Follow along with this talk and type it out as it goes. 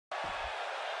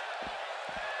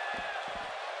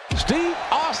Steve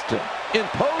Austin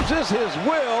imposes his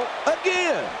will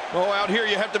again. Oh, out here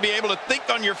you have to be able to think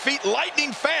on your feet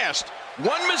lightning fast.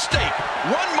 One mistake,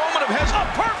 one moment of a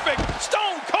perfect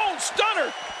stone cold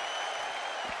stunner.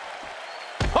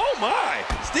 Oh my,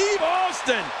 Steve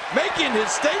Austin making his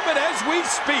statement as we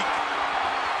speak.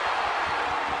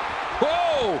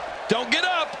 Whoa, don't get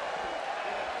up.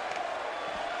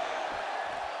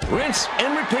 Rinse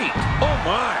and repeat. Oh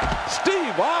my,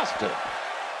 Steve Austin.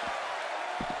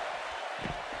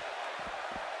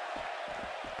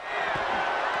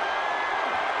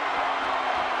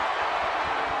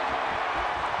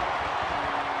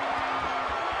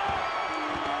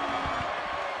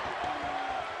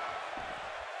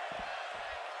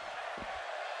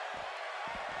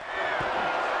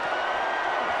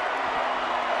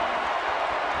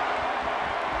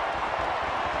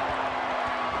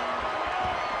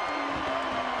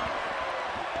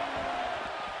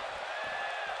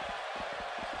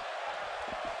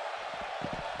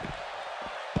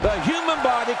 The human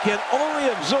body can only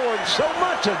absorb so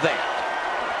much of that.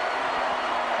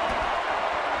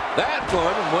 That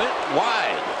one went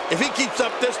wide. If he keeps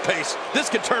up this pace, this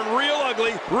could turn real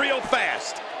ugly real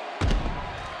fast.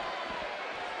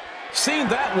 Seen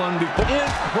that one before.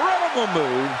 Incredible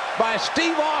move by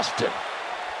Steve Austin.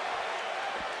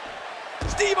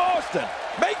 Steve Austin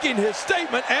making his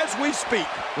statement as we speak.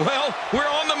 Well, we're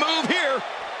on the move here.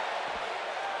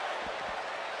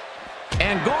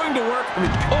 And going to work.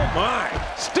 Oh my,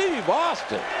 Steve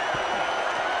Austin.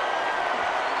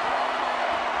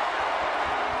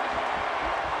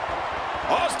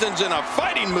 Austin's in a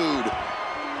fighting mood.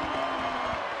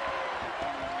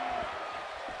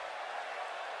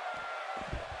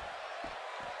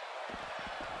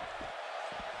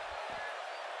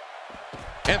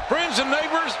 And friends and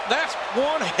neighbors, that's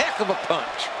one heck of a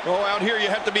punch. Oh, out here you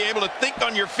have to be able to think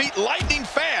on your feet lightning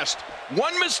fast.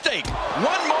 One mistake,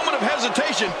 one moment of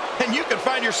hesitation, and you can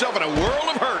find yourself in a world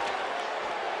of hurt.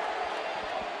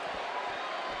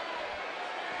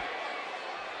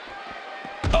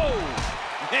 Oh,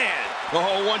 man.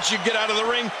 Oh, once you get out of the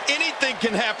ring, anything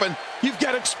can happen. You've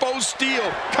got exposed steel,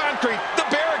 concrete, the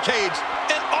barricades,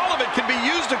 and all of it can be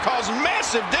used to cause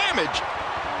massive damage.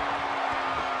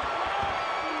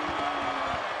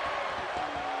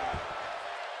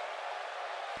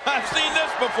 I've seen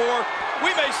this before.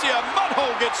 We may see a mud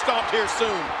hole get stomped here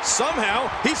soon. Somehow,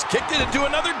 he's kicked it into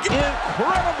another gear.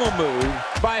 Incredible move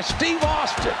by Steve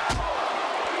Austin.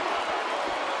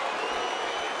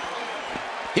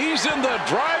 He's in the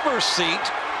driver's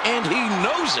seat, and he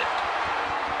knows it.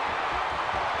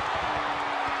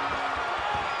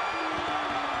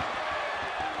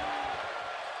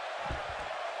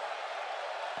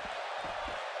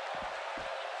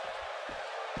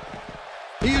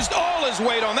 He used all his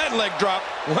weight on that leg drop.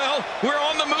 Well, we're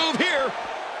on the move here.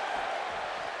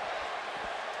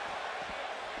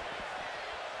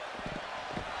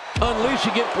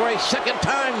 Unleashing it for a second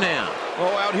time now.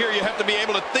 Oh, out here you have to be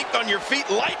able to think on your feet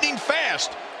lightning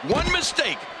fast. One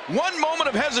mistake, one moment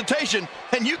of hesitation,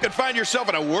 and you could find yourself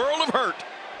in a world of hurt.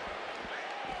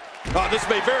 Oh, this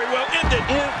may very well end it.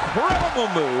 Incredible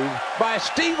move by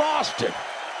Steve Austin.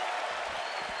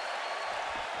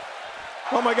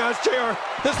 Oh my gosh, JR,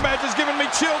 this match is giving me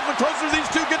chills the closer these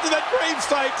two get to that grave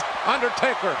site.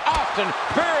 Undertaker, Austin,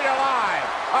 buried alive.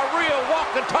 A real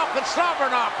walking, talking slobber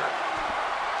knocker.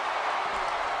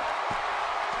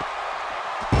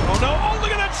 Oh no, oh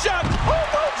look at that shot. Oh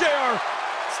no, JR,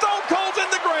 Stone Cold's in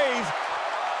the grave.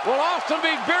 Will Austin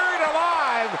be buried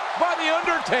alive by The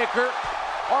Undertaker?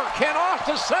 Or can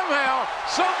Austin somehow,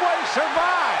 someway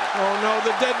survive? Oh no,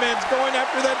 the dead man's going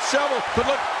after that shovel. But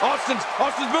look, Austin's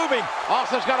moving.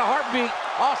 Austin's got a heartbeat.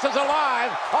 Austin's alive.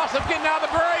 Austin's getting out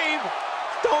of the grave.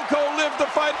 Stone Cold lived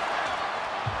to fight.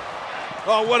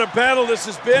 Oh, what a battle this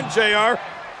has been, JR.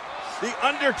 The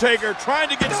Undertaker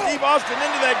trying to get Steve Austin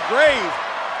into that grave.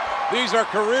 These are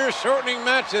career-shortening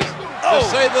matches, to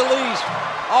say the least.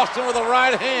 Austin with a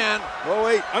right hand. Oh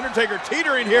wait, Undertaker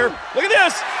teetering here. Look at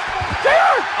this.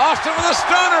 JR! Austin with a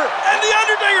stunner. And the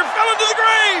Undertaker fell into the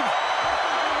grave.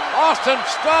 Austin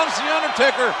stuns the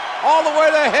Undertaker all the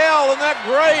way to hell in that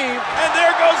grave. And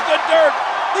there goes the dirt.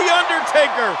 The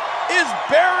Undertaker is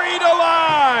buried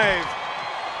alive.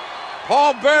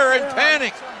 Paul Bearer in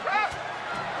panic.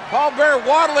 Paul Bearer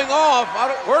waddling off.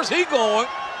 Where's he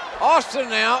going? Austin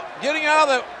now getting out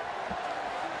of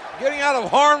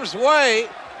harm's way.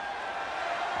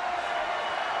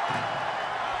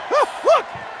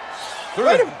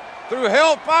 Look! Through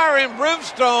hellfire and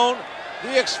brimstone,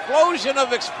 the explosion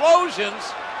of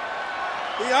explosions.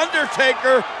 The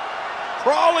Undertaker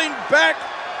crawling back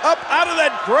up out of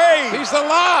that grave. He's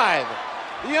alive.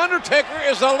 The Undertaker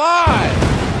is alive.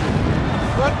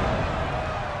 But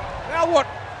now what?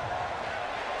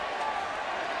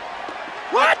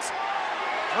 What?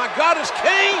 My God, it's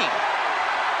Kane.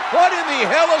 What in the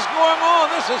hell is going on?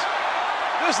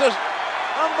 This is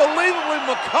unbelievably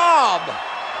macabre.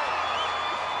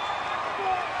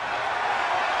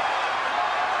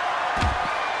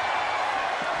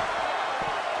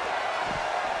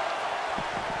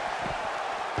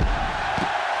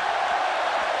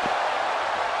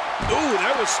 Ooh,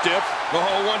 that was stiff.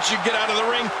 Oh, once you get out of the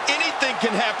ring, anything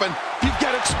can happen. You've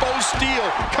got exposed steel,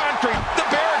 concrete, the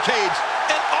barricades,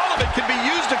 and all of it can be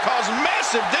used to cause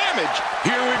massive damage.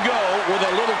 Here we go with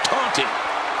a little taunting.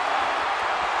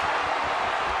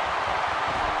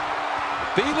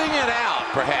 Feeling it out,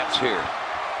 perhaps, here.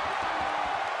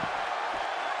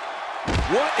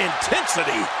 What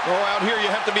intensity. Oh, out here you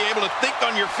have to be able to think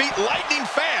on your feet lightning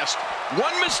fast.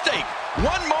 One mistake,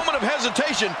 one moment of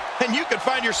hesitation, and you could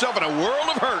find yourself in a world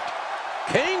of hurt.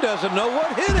 Kane doesn't know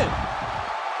what hit him.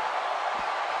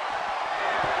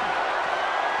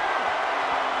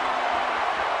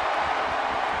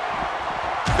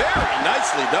 Very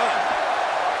nicely done.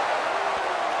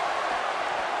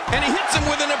 And he hits him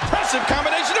with an impressive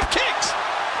combination of kicks.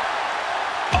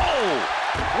 Oh,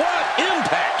 what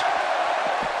impact.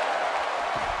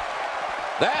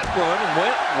 That one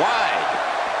went wide.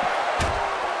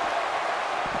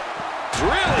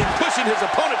 Really pushing his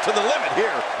opponent to the limit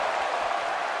here.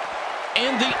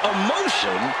 And the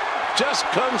emotion just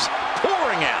comes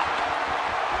pouring out.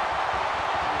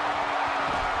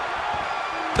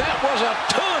 That was a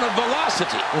ton of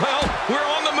velocity. Well, we're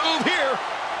on the move here.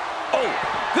 Oh,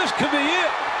 this could be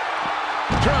it.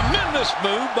 Tremendous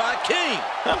move by Kane.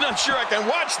 I'm not sure I can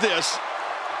watch this.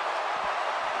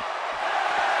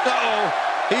 Uh-oh.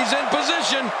 He's in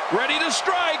position, ready to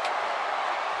strike.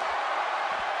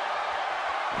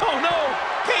 Oh, no.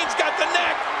 Kane's got the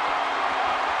neck.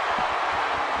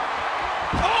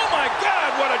 Oh, my God,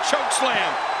 what a choke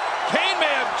slam. Kane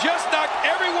may have just knocked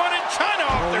everyone in China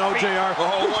off their feet. JR.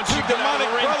 Oh, once you get out of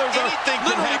the ring, anything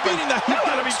can happen. Beating the hell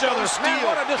out of each other. Steel, Man,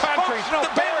 what a concrete,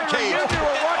 dysfunctional the barricades, family reunion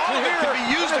we're and watching all of it here. can be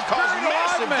used to It's cause buried alive,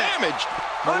 massive man. damage.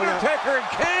 Undertaker and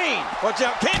Kane. Watch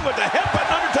out. Kane with the headbutt.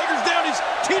 Undertaker's down. He's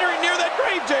teetering near that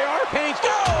grave, JR. Kane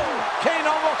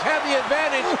almost had the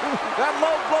advantage. That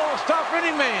low blow will stop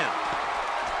any man.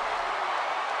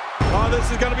 Oh, this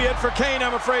is going to be it for Kane,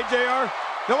 I'm afraid, JR.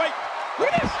 No, wait.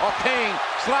 Look at this. Oh, Kane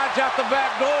slides out the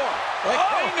back door. And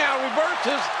Kane now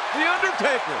reverses the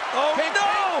Undertaker. Oh,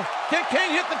 no. Can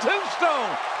Kane hit the tombstone?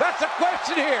 That's the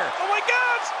question here. Oh, my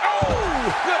gosh. Oh,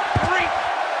 good grief.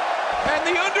 And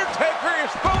the Undertaker is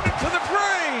thrown into the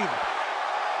grave.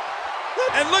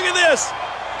 And look at this.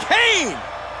 Kane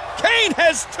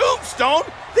has tombstoned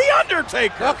the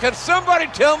Undertaker. Now, can somebody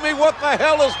tell me what the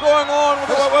hell is going on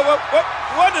with this?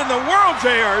 What in the world,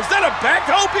 JR? Is that a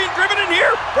backhoe being driven in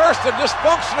here? First, a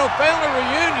dysfunctional family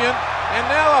reunion, and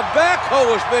now a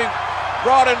backhoe is being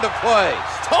brought into play.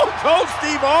 Stone Cold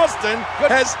Steve Austin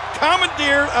has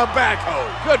commandeered a backhoe.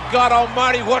 Good God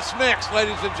Almighty, what's next,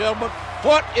 ladies and gentlemen?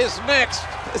 What is next?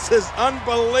 This is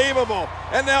unbelievable.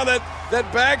 And now that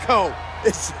backhoe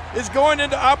is going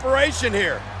into operation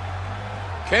here.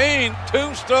 Kane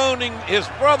tombstoning his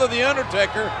brother, the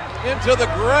Undertaker, into the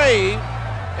grave,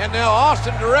 and now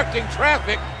Austin directing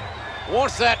traffic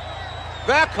wants that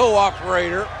backhoe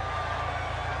operator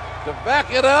to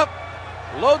back it up,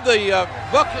 load the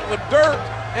bucket with dirt,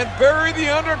 and bury the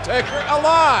Undertaker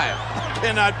alive. I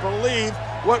cannot believe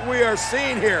what we are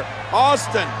seeing here.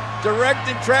 Austin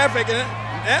directing traffic,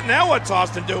 and now what's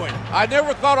Austin doing? I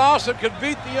never thought Austin could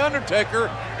beat the Undertaker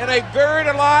in a buried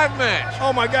alive match.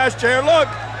 Oh my gosh, Chair, look.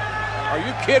 Are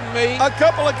you kidding me? A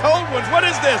couple of cold ones. What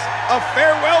is this? A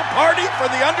farewell party for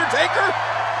the Undertaker?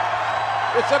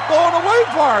 It's a going away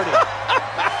party.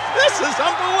 This is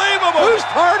unbelievable. Whose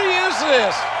party is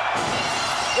this?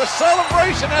 The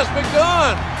celebration has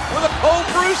begun with a cold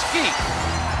brewski.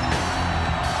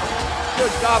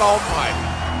 Good God Almighty.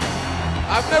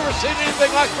 I've never seen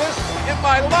anything like this in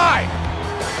my life.